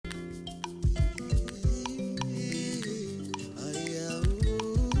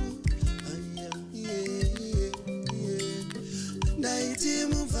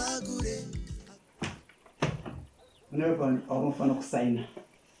never often sign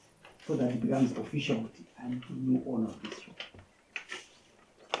so that it becomes official. I'm the new owner of this shop.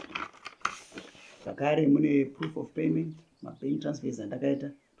 Zakari money proof of payment, my paying transfers and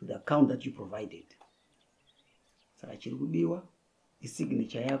to the account that you provided. Saka chirikudiwa,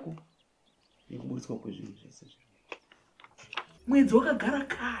 signature yako, nikubudiswa kwezvinhu zvese. Mwedzi wakagara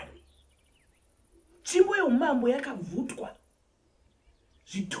kare. Tsvimbo yeumambo yakavhutwa.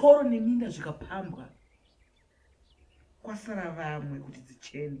 Zvitoro neminda zvikapambwa. Kwasara vamwe kuti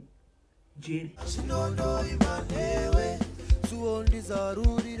dzichene. Jeri. Sinondo imanewe, suondi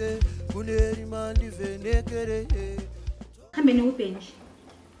zarurire, kuneri mandi venekere. Hambe neupenji.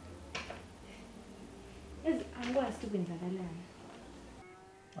 Angwasi kwenzakalana.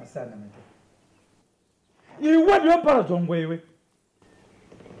 Asana mate. Iwe ndiyopara dzongwe iwe.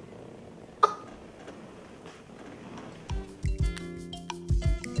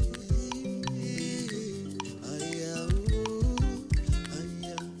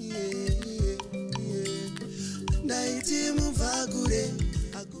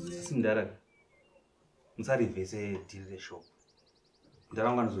 Simdaraka. Musari vese deal shop.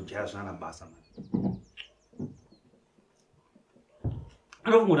 Ndaranga nozojaya zvana basa man.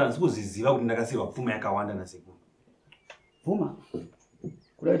 Anofunga kuti sikuziziva kuti ndakasiwa pfuma yakawanda nasekuru. Pfuma?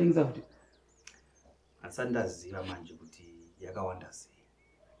 Kuda kutingisa kuti asati ndaziva manje kuti yakawanda sei.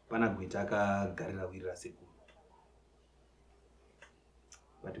 Pana gwita akagarira wirira sekuru.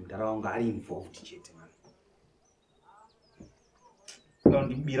 But mudaraunga ari involved chete man.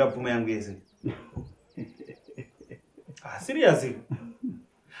 Ndibira pfuma yangu yese. Seriously.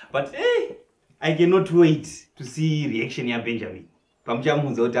 But hey, I cannot wait to see reaction ya Benjamin.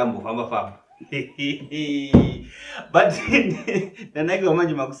 Pamuchamunza kuti ambofamba. But ndanaiwa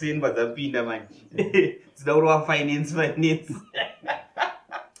manje makuseni padzapinda manje. Dzida kurwa finance.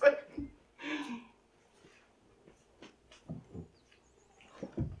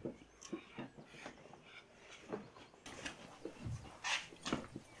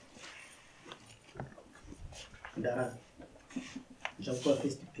 Dara, just got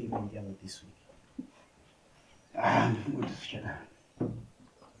first payment this week. I'm good to shut up.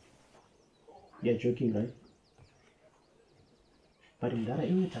 You're joking, right? But in Dara,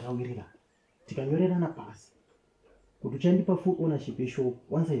 you can't tikanyorera na pass. Kutuchandipa full ownership issue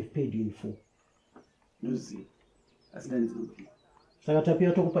once I've paid you in full. You see, that's not good.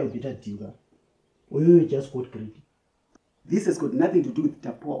 Sakatapia tokupa ibita diva. Or you just got greedy. This has got nothing to do with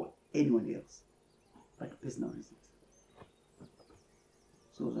Tapo or anyone else. But personal reasons.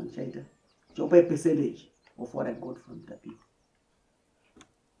 So, Zanchaita, drop a percentage of what I got from the people.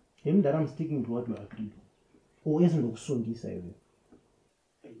 Him that I'm sticking to what we agreed on. Or isn't look soon this way.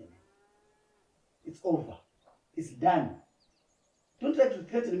 It's over. It's done. Don't try to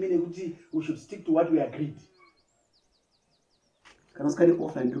threaten me, Neguti. We should stick to what we agreed. Can I carry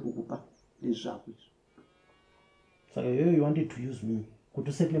off and do this job? So you wanted to use me. Could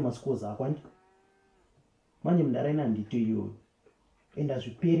you settle my scores? I want. Manje mdarena ndito iyo. And as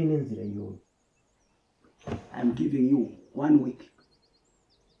repairing nzira iyo. I'm giving you 1 week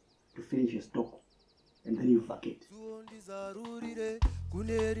to finish your stock and then you vacate.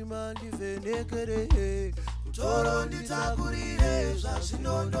 Kuneri mandi venekere. Toro nditakurire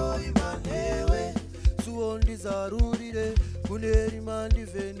zvasinondo imanewe. Suondi zarurire kuneri mandi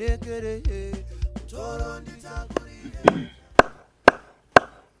venekere. Toro nditakurire.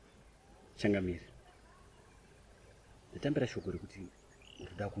 Changamire. Ndatambira shoko rekuti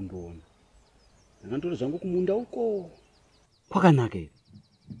ndoda kundoona. Ndangandori zvangu kumunda uko. Kwakanaka ere.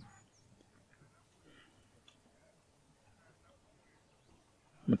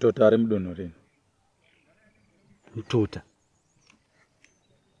 Mutota ari mudonho rino. Mutota.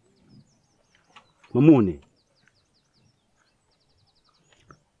 Mamone.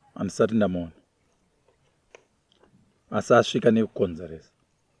 Andisati ndamuona. Asi asvika nekukonzeresa.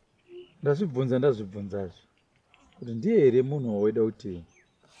 Ndazvibvunzazve. Kuti ndiye here munhu waweda kuti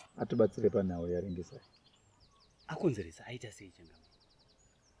atibatsire panhau yaRingisai. Akonzeresa aita sei Changamire?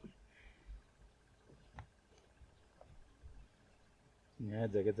 Nyaya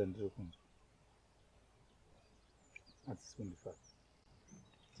dzake dzandiri kunzwa hadzisi kundifadza.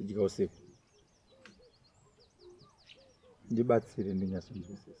 Chidya usiku. Ndibatsire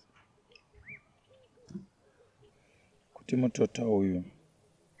ndinyatsonzwisisa kuti mutota uyu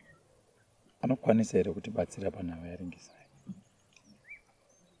anokwanisa here kutibatsira panhau yaRingisai,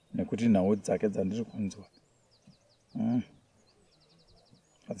 nekuti nhau dzake dzandiri kunzwa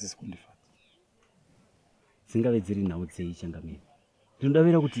hadzisi kundifadza. Dzingave dziri nhau dzei Changamire?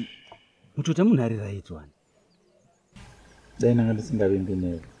 Ndinodavira kuti mutota munhu ari right one. Dai nanga ndisingavimbi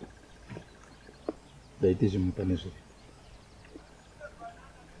newe. Daiti zvimupa nezviri.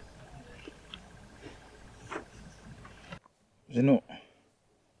 Zvino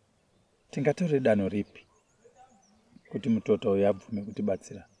tingatore danho ripi kuti mutoto uyu abvume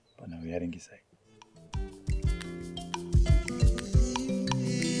kutibatsira panhau yaringisai?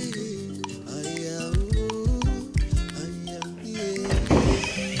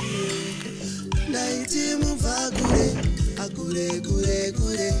 Naiti mubvakure akure kure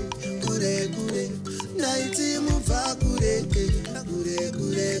kure kure kure naiti mubvakure akure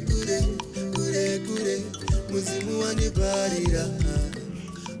kure kure kure kure muzimu waniparira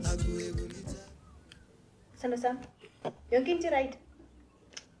akure kunita Sando-san, yonke into right?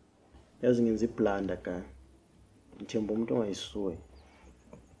 Yazi ngenza iblanda ka. Mthemba umuntu ongayisuwe.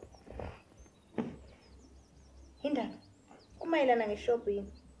 Indaba, kumayelana ngeshop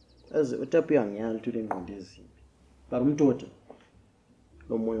yini? Yazi utapi angiyali tule ingqondo ezimbi. Bara umtota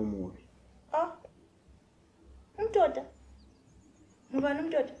lo moya omubi. Oh. Umtota. Ngubani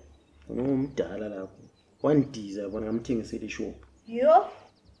umtota? Ngumdala lapho. Wandiza bona ngamthengisela ishop. Yo.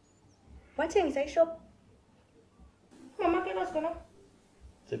 Wathengisa ishop. Mama ke kwazi khona?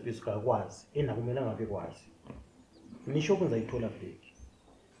 Sephisika kwazi, kumele ngabe kwazi. Mina ishop ngizayithola back.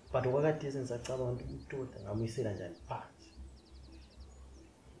 But okwakade sengisacabanga ukuthi umtota ngamuyisela njani phansi.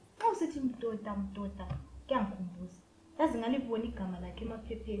 Awusethi umtota kuyangikhumbuza. Yazi ngalibona igama lakhe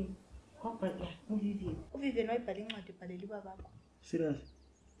emaphepheni. Kwabhala uVivian. uVivian wayibhala incwadi ibhaleli babakho. Serious?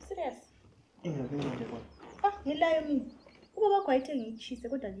 Serious? Engakwenza kwa. Ngilayo mina. Ubabakho wayethe ngiyitshise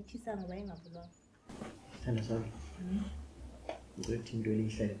kodwa ngiyitshisa ngoba engavulwanga. Sithanda sami. Ngizothi into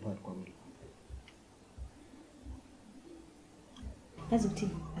elihlale phakathi kwami. Yazi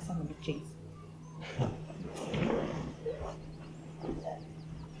ukuthini asamba nokujayisa.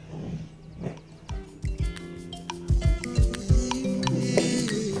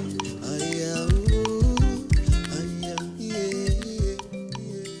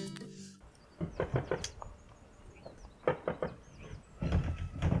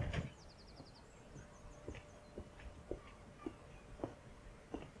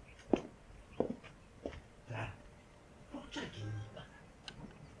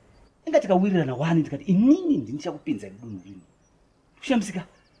 Ingati kawirirana wani ndikati inini ndinichakupinza kudunhu rino. Kushamisika.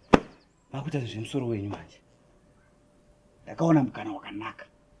 Makuita zvemusoro wenyu manje. Ndakaona mukana wakanaka.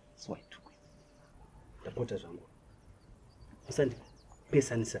 So I took it. Ndapota zvangu. Usandi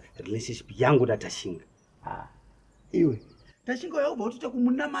pesanisa relationship yangu na Tashinga. Iwe. Tashinga yauba utoita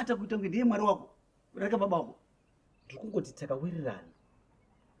kumunamata kuita kunge ndiye mwari wako. Uraka baba wako. Ndikungoti takawirirana.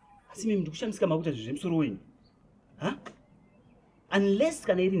 Asi mimi ndikushamisika makuita zvemusoro wenyu. Ha? Unless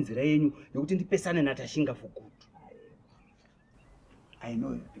kana iri nzira yenyu yokuti ndipesane na Tashinga for good. I know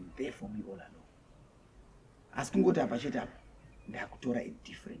you've been there for me all along. As kungoti apa chete apa ndakutora a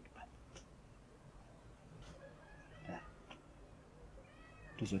different path.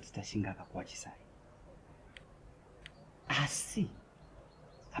 Tuzoti Tashinga akakuachisai. Asi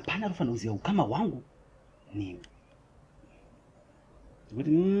hapana rufana uziya ukama wangu niwe.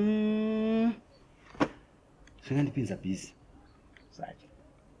 Kuti zvingandipinza busy. Sachi.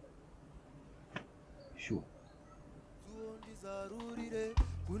 Sure. Zarurire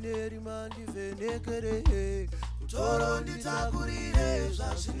kuneri mandi venekere utoro nditakurire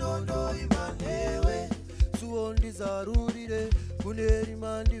zvazvinondo imanewe suondi zarurire kuneri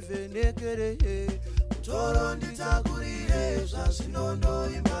mandi venekere utoro nditakurire zvazvinondo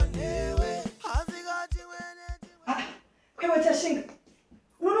imanewe hasikati wene kwewe Tashinga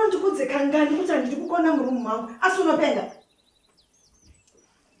unondikudze kangani kuti andiri kukona murumu mangu asi unopenga.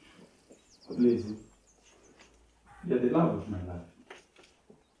 Lizzie, you're the love of my life.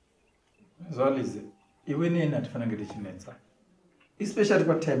 So Lizzie, iwe nini atifanira tichinetsa, especially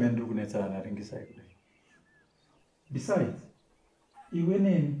patime yandiri kunetsana naRingisai kudai. Besides, iwe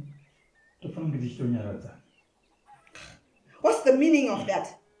nini tofanira tichitonyaradzana. What's the meaning of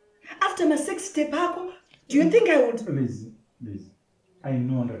that? After my sex step hako, do you think I would? Lizzie, I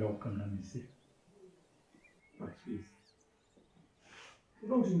know ndakakukanganisira. But please,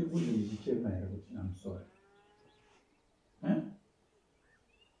 don't you I'm sorry.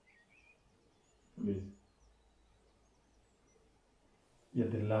 Please. You're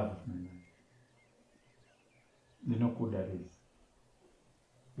the love of my life. You know who that is.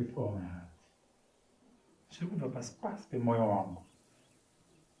 With all my heart. Shikuva pasipasi pemoyo wangu.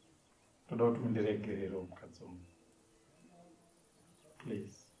 Toda kuti undiregerere mukadzi wangu.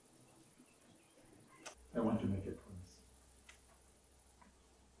 Please. I want to make a promise.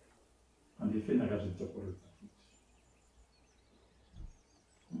 And if I got it up,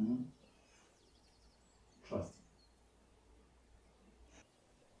 trust.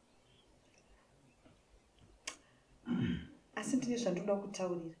 Asi ndine zvandoda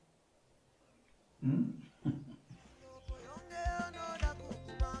kutaurira.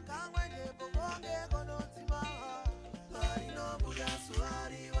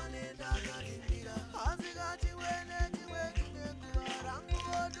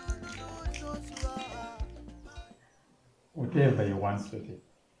 whatever you want, sweetie.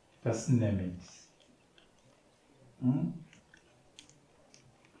 Just name it.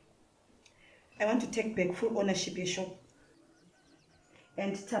 I want to take back full ownership of your shop.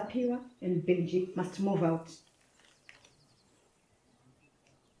 And Tapiwa and Benji must move out.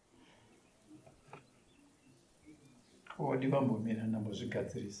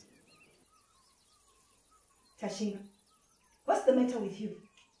 Tashinga, what's the matter with you?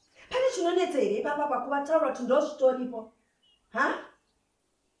 Huh?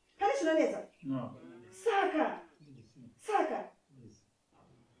 No. Saka.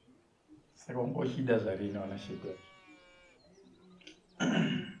 She does ownership.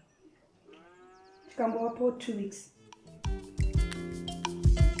 Come over for 2 weeks.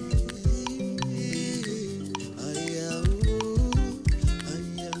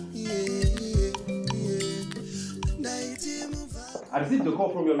 I received a call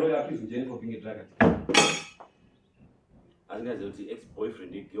from your lawyer accusing Jenny for being a drug addict. As an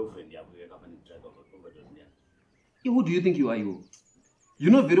ex-boyfriend, girlfriend, who do you think you are, you? You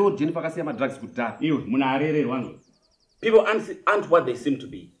know very well Jennifer Kasiyama drugs could die. People aren't what they seem to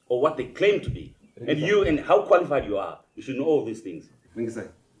be, or what they claim to be. And you, and how qualified you are, you should know all these things. Ringisai,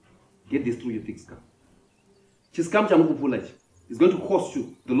 get this through your thick skull. It's going to cost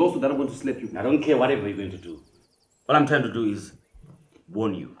you the lawsuit that I'm going to slap you. I don't care whatever you're going to do. All I'm trying to do is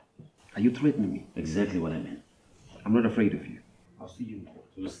warn you. Are you threatening me? Exactly what I meant. I'm not afraid of you. I'll see you in court.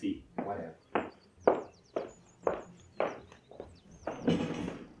 You'll see. Whatever.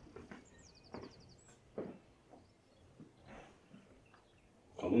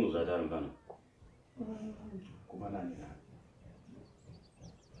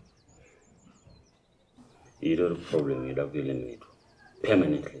 You don't have a problem, you'd have to eliminate it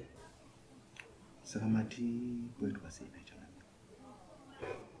permanently. Sakamati, wait, was it?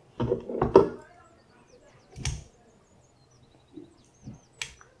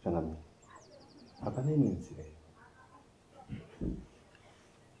 Jangan, apa nih ini sih?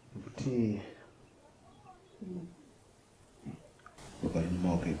 Bukti, bukan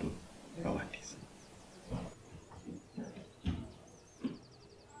mau gitu, kawatis.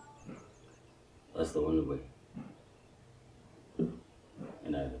 That's the only way.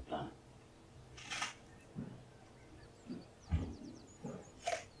 And I have a plan.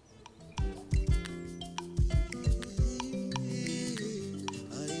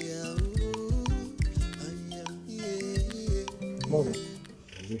 Mother,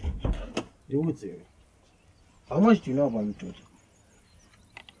 how much do you know about Choto?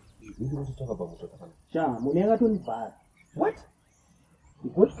 You really want to talk about Choto? Yeah, what? You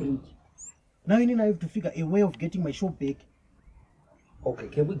got greedy. Now you need to figure a way of getting my shop back. Okay,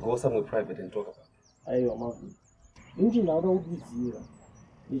 can we go somewhere private and talk about it?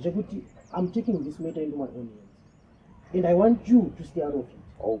 I'm taking this matter into my own hands. And I want you to stay out of it.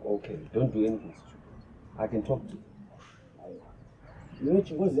 Oh, okay. Don't do anything stupid. I can talk to you. You know,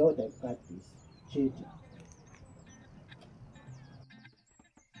 was out I got this. Cheating.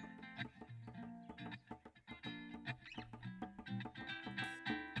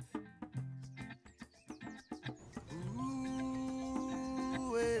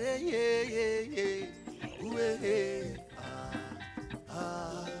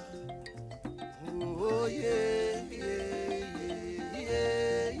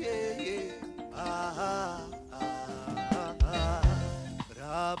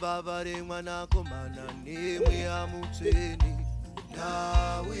 Babare mwana komana nemwe ya mutseni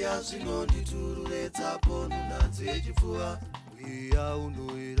ndau yazinonditurureta ponunanze chifuva uya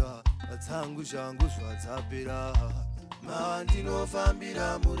unoera tsangu zvangu zvadzapera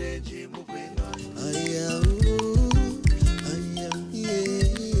mandinofambira murenje mugwenga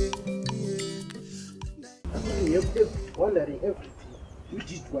wondering everything you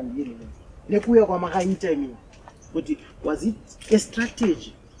did one year nekuya kwamakaita mini but was it a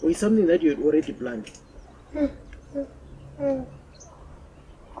strategy or is something that you had already planned?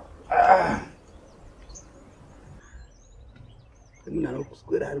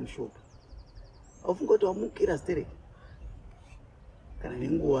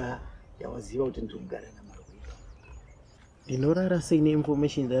 Dinorara saying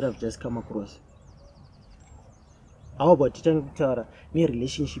information that I've just come across. How about Taurai me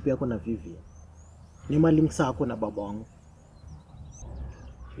relationship yako na Vivian? Nima links ako na baba wangu.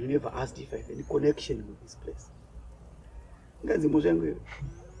 You never asked if I have any connection with this place.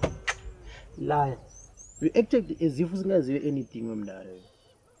 Liar. You acted as if you didn't anything.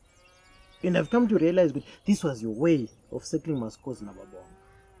 And I've come to realize that this was your way of settling my scores na baba wangu.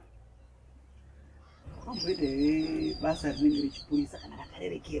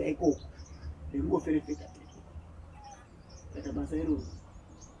 Kata basa hilo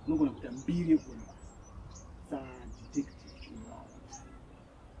unogona kuita mbiri yekugona basa detective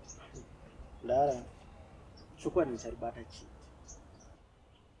Lara chokwadi ndicharibata chii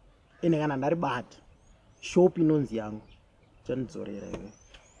ine kana ndaribata shop inonzi yangu chandidzorera iwe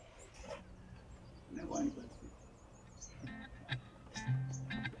nekwani basi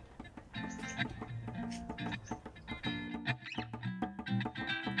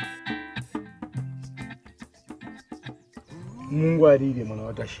mungwarire mwana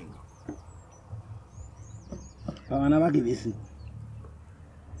wa Tashinga vana vake vese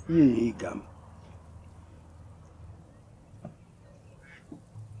iye igama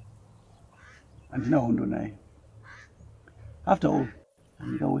handina hondo naye. After all,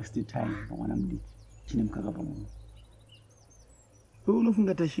 handika wasted time pamwana mudiki chine mukaka pamunhu.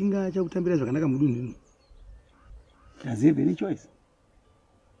 Unofunga Tashinga achakutambira zvakanaka mudunhu ino? Does he have any choice?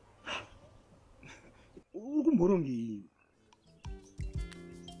 Uri kumborongei?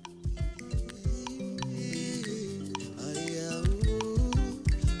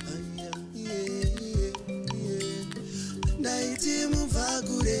 Naiti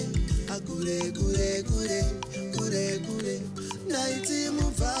muvakure akure kure kure kure kure naiti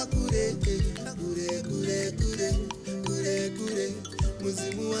muvakure akure kure kure kure kure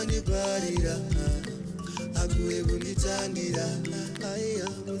muzimu waniparira akure kunditangira aiya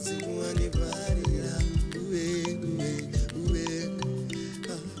muzimu waniparira uwe uwe uwe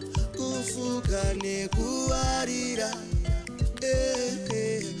kufuka nekuwarira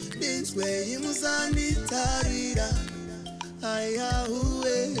dinswe imusanditarira aya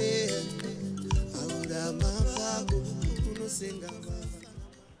uwe aura mapako unosenga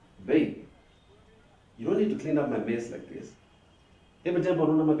Babe, you don't need to clean up my mess like this. Every time I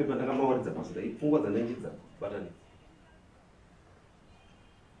don't know my paper, I'm going to pass it. Fungo zanenjiza batani.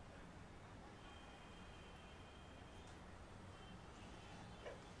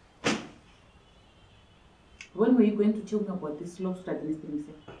 When were you going to tell me about this lobster against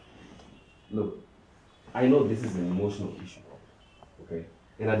Ringisai? Look, I know this is an emotional issue, okay?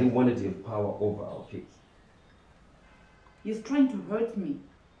 And I didn't want it to have power over our case. He's trying to hurt me.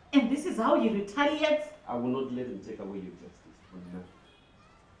 And this is how he retaliates? I will not let him take away your justice from now.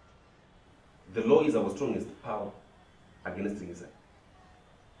 The law is our strongest power against Ringisai.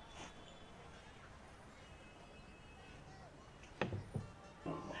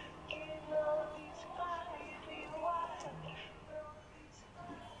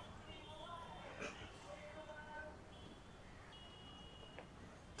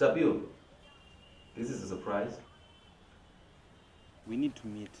 Tapio, this is a surprise. We need to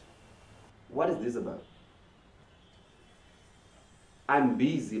meet. What is this about? I'm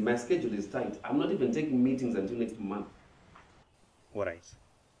busy, my schedule is tight. I'm not even taking meetings until next month. All right.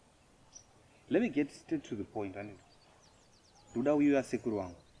 Let me get straight to the point, Anil. Ruda uyu asekuru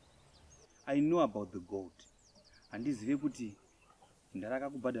wangu. I know about the goat. And this vekuti ndaraka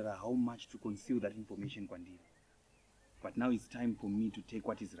kubhadhara how much to conceal that information kwandiri. But now it's time for me to take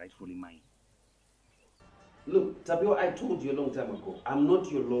what is rightfully mine. Look, Tapio, I told you a long time ago, I'm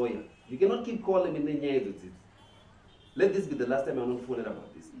not your lawyer. You cannot keep calling me Nenyai with it. Let this be the last time I'm not fooled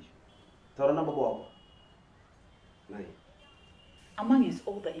about this issue. Taurana Babo. Among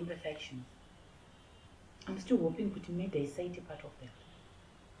all the imperfections, I'm still hoping to make the society part of them.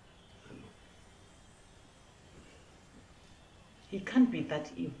 He can't be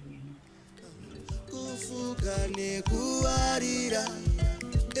that evil, you know.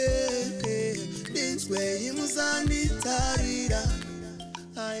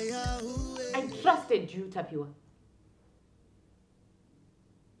 I trusted you, Tapiwa.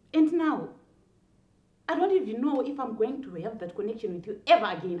 And now, I don't even know if I'm going to have that connection with you ever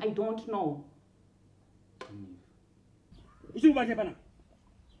again. I don't know.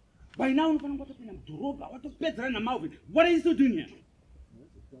 By now, what are you still doing here?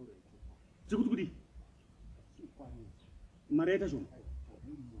 Marieta Shoma.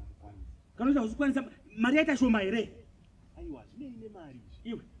 Marieta Shoma.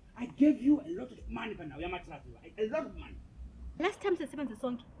 I gave you a lot of money for now. A lot of money. Last time the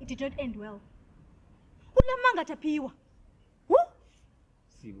song, it did not end well.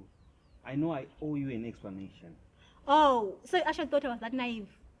 Sibu, I know I owe you an explanation. Oh, so you actually thought I was that naive?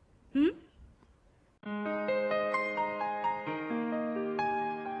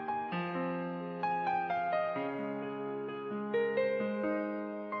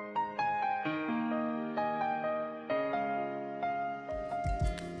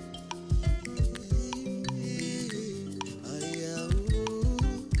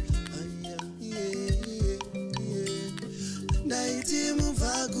 Naiti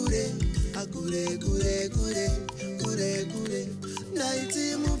muvakure akure kure kure kure kure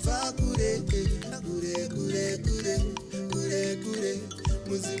ndaiti mubva kure kure kure kure kure kure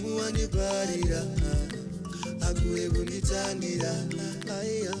muzimu wandiparira akure kunditandira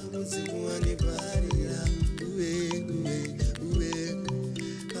aiya muzimu wandiparira uwe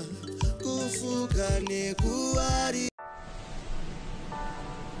kufuka neku